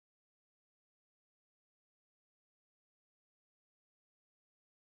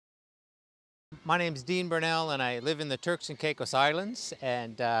My name's Dean Bernal, and I live in the Turks and Caicos Islands.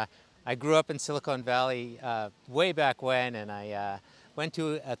 And I grew up in Silicon Valley way back when, and I went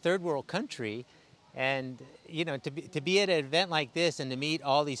to a third world country. And you know, to be at an event like this and to meet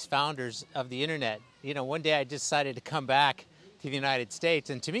all these founders of the internet, you know, one day I decided to come back to the United States,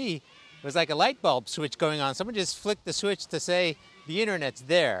 and to me, it was like a light bulb switch going on. Someone just flicked the switch to say the internet's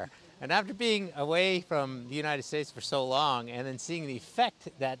there. And after being away from the United States for so long, and then seeing the effect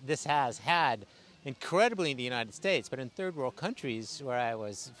that this has had incredibly in the United States, but in third world countries where I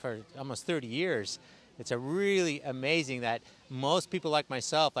was for almost 30 years, it's really amazing that most people like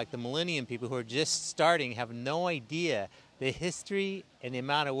myself, like the millennium people who are just starting, have no idea the history and the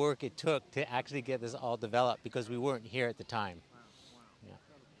amount of work it took to actually get this all developed because we weren't here at the time. Wow. Yeah.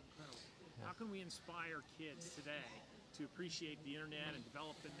 Incredible. How can we inspire kids today to appreciate the internet and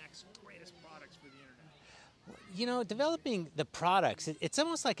develop the next greatest products for the internet? You know, developing the products, it's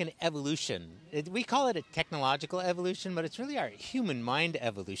almost like an evolution. We call it a technological evolution, but it's really our human mind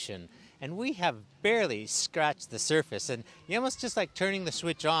evolution. And we have barely scratched the surface. And you almost just like turning the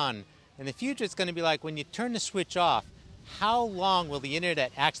switch on. In the future, it's going to be like when you turn the switch off, how long will the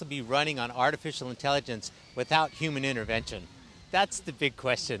internet actually be running on artificial intelligence without human intervention? That's the big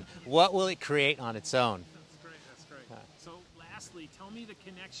question. What will it create on its own? That's great. So lastly, tell me the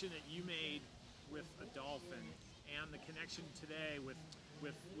connection that you made with a dolphin and the connection today with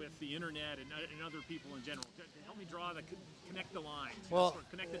the internet and other people in general. Help me connect the lines, well,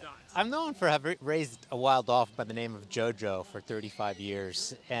 connect the dots. I'm known for having raised a wild dolphin by the name of Jojo for 35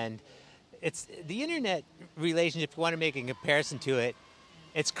 years. And it's the internet relationship, if you want to make a comparison to it,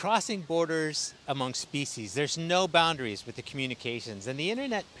 it's crossing borders among species. There's no boundaries with the communications. And the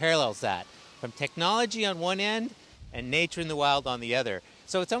internet parallels that, from technology on one end and nature in the wild on the other.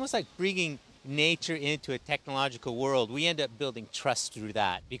 So it's almost like bringing nature into a technological world. We end up building trust through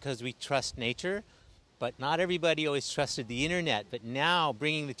that because we trust nature, but not everybody always trusted the internet. But now,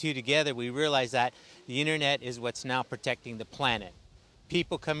 bringing the two together, we realize that the internet is what's now protecting the planet.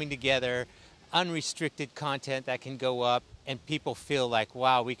 People coming together, unrestricted content that can go up, and people feel like,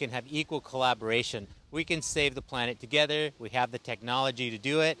 wow, we can have equal collaboration. We can save the planet together. We have the technology to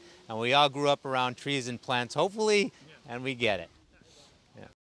do it, and we all grew up around trees and plants, hopefully, and we get it.